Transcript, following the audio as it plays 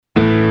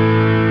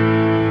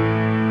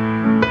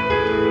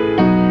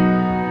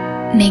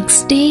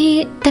Next day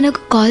తనకు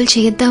call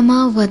చేద్దామా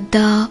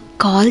వద్దా,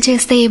 కాల్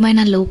చేస్తే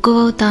ఏమైనా లోకో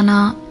అవుతానా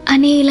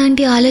అని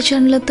ఇలాంటి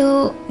ఆలోచనలతో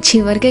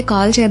చివరికి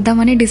కాల్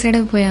చేద్దామని డిసైడ్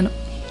అయిపోయాను.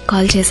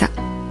 కాల్ చేశా.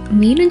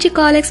 మీ నుంచి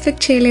కాల్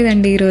ఎక్స్పెక్ట్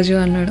చేయలేదండి ఈరోజు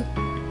అన్నాడు.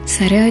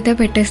 సరే అయితే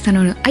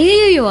పెట్టేస్తాను.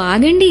 అయ్యయ్యో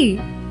ఆగండి,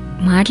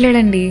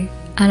 మాట్లాడండి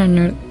అని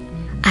అన్నాడు.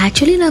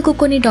 యాక్చువల్లీ నాకు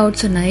కొన్ని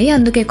డౌట్స్ ఉన్నాయి,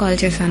 అందుకే కాల్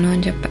చేశాను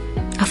అని చెప్పా.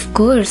 అఫ్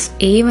కోర్స్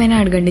ఏమైనా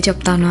అడగండి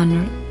చెప్తాను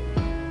అన్నాడు.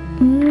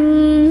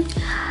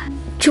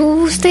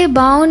 చూస్తే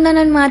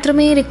బాగున్నానని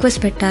మాత్రమే రిక్వెస్ట్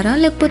పెట్టారా,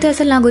 లేకపోతే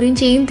అసలు నా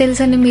గురించి ఏం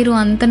తెలుసని మీరు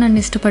అంత నన్ను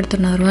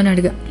ఇష్టపడుతున్నారు అని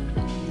అడిగా.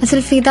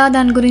 అసలు ఫిదా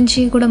దాని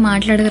గురించి కూడా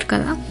మాట్లాడతారు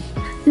కదా,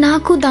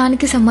 నాకు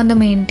దానికి సంబంధం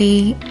ఏంటి,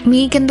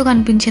 మీకెందుకు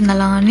అనిపించింది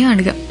అలా అని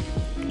అడిగా.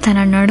 తను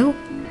అన్నాడు,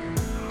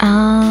 ఆ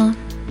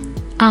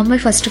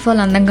అమ్మాయి ఫస్ట్ ఆఫ్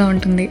ఆల్ అందంగా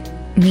ఉంటుంది,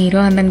 మీరు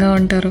అందంగా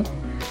ఉంటారు.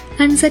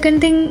 అండ్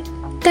సెకండ్ థింగ్,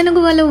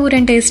 తనకు వాళ్ళ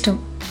ఊరంటే ఇష్టం,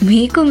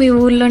 మీకు మీ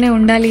ఊర్లోనే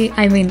ఉండాలి,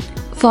 ఐ మీన్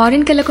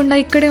ఫారిన్కి వెళ్ళకుండా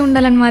ఇక్కడే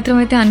ఉండాలని మాత్రం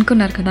అయితే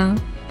అనుకున్నారు కదా.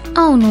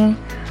 అవును,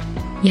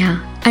 యా.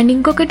 అండ్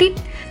ఇంకొకటి,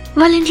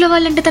 వాళ్ళ ఇంట్లో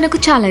వాళ్ళంటే తనకు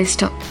చాలా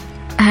ఇష్టం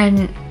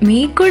అండ్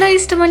మీకు కూడా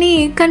ఇష్టమని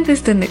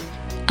కనిపిస్తుంది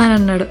అని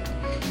అన్నాడు.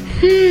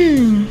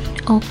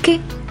 ఓకే,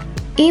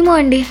 ఏమో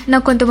అండి,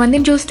 నాకు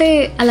కొంతమందిని చూస్తే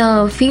అలా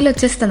ఫీల్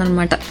వచ్చేస్తుంది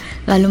అనమాట,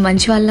 వాళ్ళు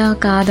మంచి వాళ్ళ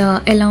కాదా,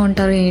 ఎలా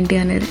ఉంటారు ఏంటి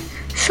అనేది.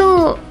 సో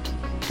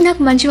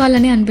నాకు మంచి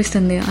వాళ్ళని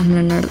అనిపిస్తుంది అని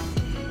అన్నాడు.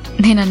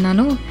 నేను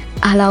అన్నాను,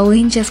 అలా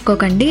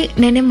ఊహించేసుకోకండి,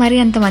 నేనేం మరీ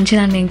అంత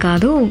మంచిదాన్ని ఏం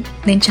కాదు,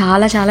 నేను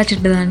చాలా చాలా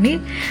చెడ్డదాన్ని,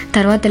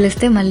 తర్వాత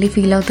తెలిస్తే మళ్ళీ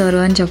ఫీల్ అవుతారు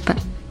అని చెప్పా.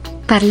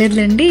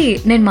 పర్లేదులేండి,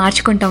 నేను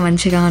మార్చుకుంటా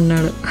మంచిగా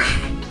అన్నాడు.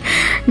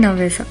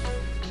 నవ్వేసా.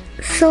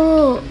 సో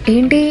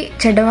ఏంటి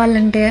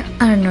చెడ్డవాళ్ళంటే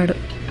అని అన్నాడు.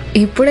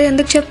 ఇప్పుడే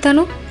ఎందుకు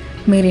చెప్తాను,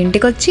 మీరు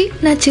ఇంటికి వచ్చి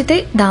నచ్చితే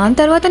దాని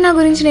తర్వాత నా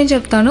గురించి నేను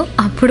చెప్తాను,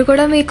 అప్పుడు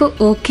కూడా మీకు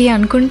ఓకే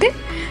అనుకుంటే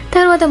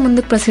తర్వాత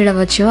ముందుకు ప్రొసీడ్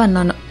అవ్వచ్చు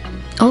అన్నాను.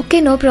 ఓకే,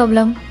 నో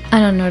ప్రాబ్లం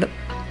అని అన్నాడు.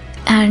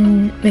 అండ్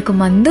మీకు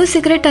మందు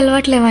సిగరెట్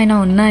అలవాట్లు ఏమైనా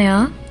ఉన్నాయా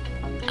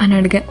అని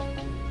అడిగా.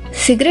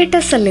 సిగరెట్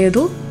అస్సలు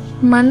లేదు,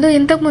 మందు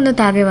ఇంతకుముందు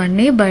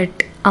తాగేవాడిని, బట్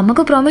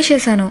అమ్మకు ప్రామిస్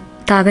చేశాను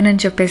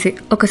తాగనని చెప్పేసి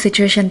ఒక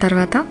సిచ్యువేషన్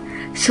తర్వాత,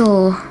 సో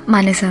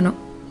మానేశాను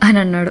అని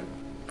అన్నాడు.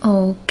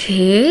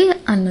 ఓకే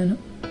అన్నాను.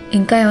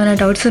 ఇంకా ఏమైనా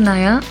డౌట్స్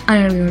ఉన్నాయా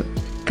అని అడిగాడు.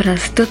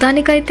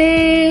 ప్రస్తుతానికైతే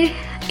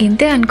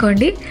ఇంతే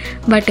అనుకోండి,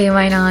 బట్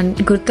ఏమైనా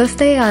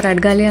గుర్తొస్తే ఆరు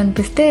అడగాలి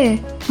అనిపిస్తే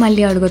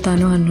మళ్ళీ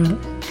అడుగుతాను అన్నాడు.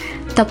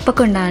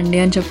 తప్పకుండా అండి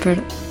అని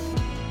చెప్పాడు.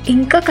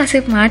 ఇంకా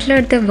కాసేపు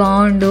మాట్లాడితే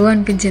బాగుండు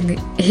అనిపించింది.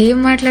 ఏం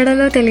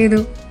మాట్లాడాలో తెలియదు,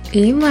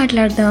 ఏం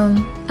మాట్లాడదాం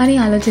అని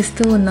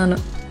ఆలోచిస్తూ ఉన్నాను.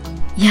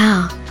 యా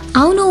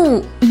అవును,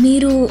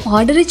 మీరు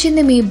ఆర్డర్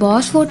ఇచ్చింది మీ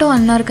బాస్ ఫోటో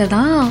అన్నారు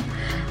కదా,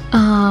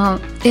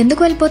 ఎందుకు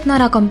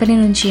వెళ్ళిపోతున్నారు ఆ కంపెనీ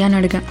నుంచి అని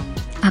అడిగా.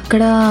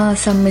 అక్కడ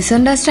సమ్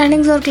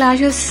మిస్అండర్స్టాండింగ్స్ ఆర్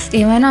క్లాషెస్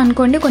ఏమైనా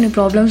అనుకోండి, కొన్ని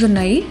ప్రాబ్లమ్స్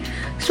ఉన్నాయి,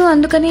 సో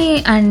అందుకని.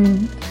 అండ్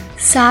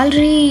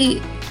శాలరీ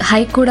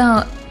హైక్ కూడా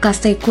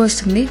కాస్త ఎక్కువ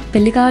వస్తుంది,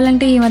 పెళ్ళి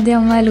కావాలంటే ఈ మధ్య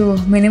అమ్మాయిలు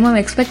మినిమం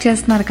ఎక్స్పెక్ట్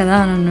చేస్తున్నారు కదా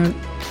అని అన్నాడు.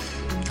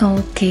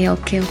 ఓకే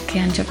ఓకే ఓకే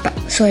అని చెప్పా.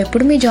 సో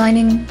ఎప్పుడు మీ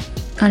జాయినింగ్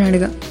అని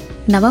అడిగా.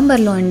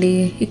 నవంబర్లో అండి,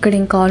 ఇక్కడ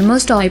ఇంకా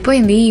ఆల్మోస్ట్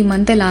అయిపోయింది, ఈ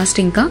మంతే లాస్ట్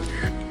ఇంకా,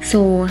 సో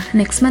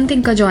నెక్స్ట్ మంత్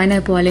ఇంకా జాయిన్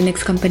అయిపోవాలి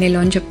నెక్స్ట్ కంపెనీలో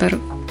అని చెప్పారు.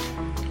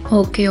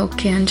 ఓకే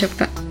ఓకే అని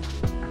చెప్పా.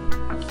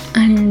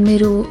 అండ్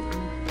మీరు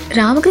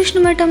రామకృష్ణ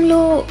మఠంలో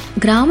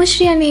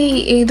గ్రామశ్రీ అని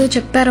ఏదో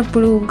చెప్పారు,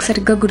 అప్పుడు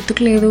సరిగ్గా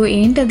గుర్తుకు లేదు,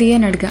 ఏంటది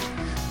అని అడిగా.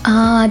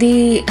 అది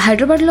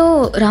హైదరాబాద్లో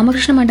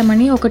రామకృష్ణ మఠం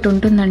అని ఒకటి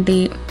ఉంటుందండి,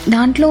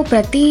 దాంట్లో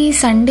ప్రతి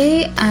సండే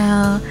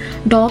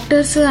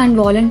డాక్టర్స్ అండ్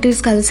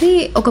వాలంటీర్స్ కలిసి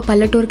ఒక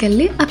పల్లెటూరుకి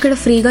వెళ్ళి అక్కడ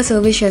ఫ్రీగా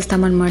సర్వీస్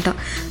చేస్తామన్నమాట.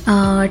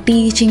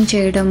 టీచింగ్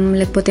చేయడం,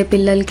 లేకపోతే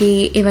పిల్లలకి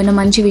ఏమైనా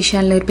మంచి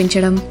విషయాలు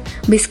నేర్పించడం,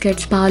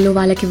 బిస్కెట్స్ పాలు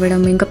వాళ్ళకి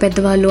ఇవ్వడం, ఇంకా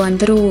పెద్దవాళ్ళు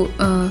అందరూ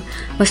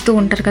వస్తూ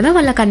ఉంటారు కదా,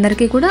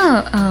 వాళ్ళకందరికీ కూడా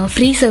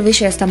ఫ్రీ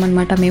సర్వీస్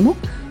చేస్తామన్నమాట మేము.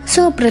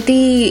 సో ప్రతి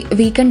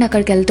వీకెండ్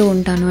అక్కడికి వెళ్తూ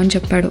ఉంటాను అని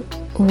చెప్పాడు.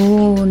 ఓ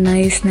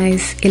నైస్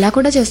నైస్, ఇలా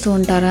కూడా చేస్తూ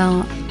ఉంటారా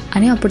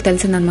అని అప్పుడు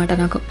తెలిసిందనమాట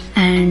నాకు.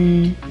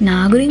 అండ్ నా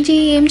గురించి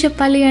ఏం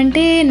చెప్పాలి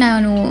అంటే,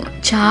 నేను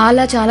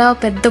చాలా చాలా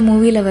పెద్ద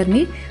మూవీ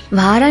లవర్ని,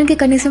 వారానికి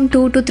కనీసం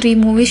 2 to 3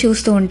 మూవీస్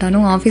చూస్తూ ఉంటాను.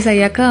 ఆఫీస్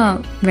అయ్యాక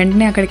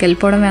వెంటనే అక్కడికి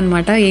వెళ్ళిపోవడమే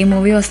అనమాట, ఏ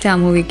మూవీ వస్తే ఆ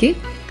మూవీకి.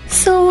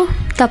 సో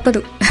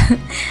తప్పదు,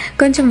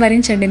 కొంచెం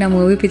భరించండి నా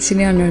మూవీ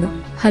పిచ్చిని అన్నాడు.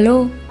 హలో,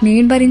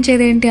 నేను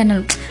భరించేదేంటి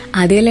అన్నాడు.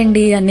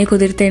 అదేలేండి అన్నీ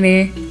కుదిరితేనే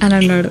అని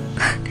అన్నాడు.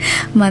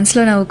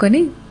 మనసులో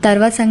నవ్వుకొని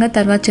తర్వాత సంగతి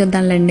తర్వాత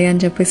చూద్దాంలేండి అని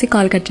చెప్పేసి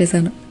కాల్ కట్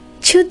చేశాను.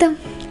 చూద్దాం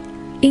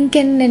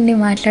ఇంకెన్ని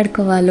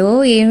మాట్లాడుకోవాలో,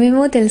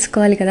 ఏమేమో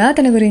తెలుసుకోవాలి కదా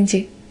తన గురించి.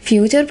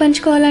 ఫ్యూచర్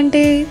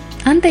పంచుకోవాలంటే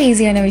అంత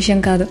ఈజీ అనే విషయం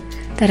కాదు,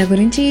 తన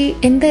గురించి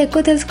ఎంత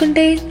ఎక్కువ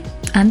తెలుసుకుంటే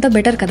అంత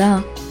బెటర్ కదా.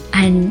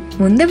 అండ్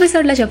ముందు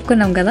ఎపిసోడ్లో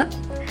చెప్పుకున్నాం కదా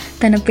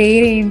తన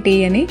పేరేంటి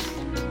అని,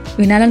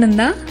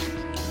 వినాలనుందా?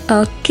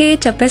 ఓకే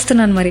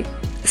చెప్పేస్తున్నాను మరి.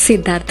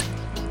 సిద్ధార్థ్,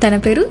 తన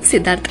పేరు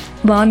సిద్ధార్థ్.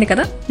 బాగుంది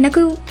కదా,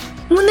 నాకు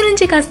ముందు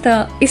నుంచి కాస్త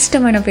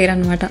ఇష్టమైన పేరు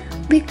అనమాట.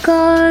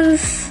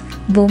 బికాస్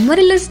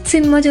బొమ్మరిల్లు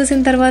సినిమా చూసిన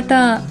తర్వాత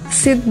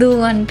సిద్ధు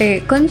అంటే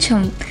కొంచెం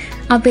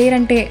ఆ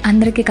పేరంటే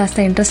అందరికీ కాస్త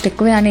ఇంట్రెస్ట్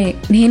ఎక్కువే అని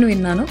నేను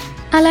విన్నాను,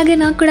 అలాగే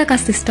నాకు కూడా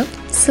కాస్త ఇష్టం.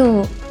 సో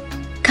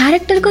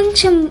క్యారెక్టర్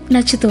కొంచెం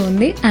నచ్చుతూ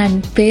ఉంది అండ్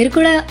పేరు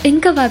కూడా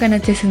ఇంకా బాగా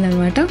నచ్చేసింది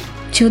అనమాట.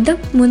 చూద్దాం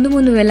ముందు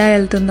ముందు ఎలా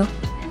వెళ్తుందో.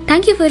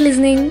 Thank you for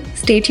listening.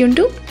 Stay tuned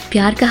to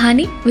Pyaar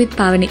Kahani with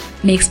Pavani.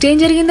 Next ఏం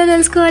జరిగిందో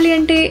తెలుసుకోవాలి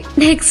అంటే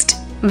నెక్స్ట్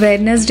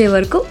వెడ్నెస్డే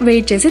వరకు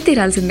వెయిట్ చేసి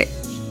తీరాల్సిందే.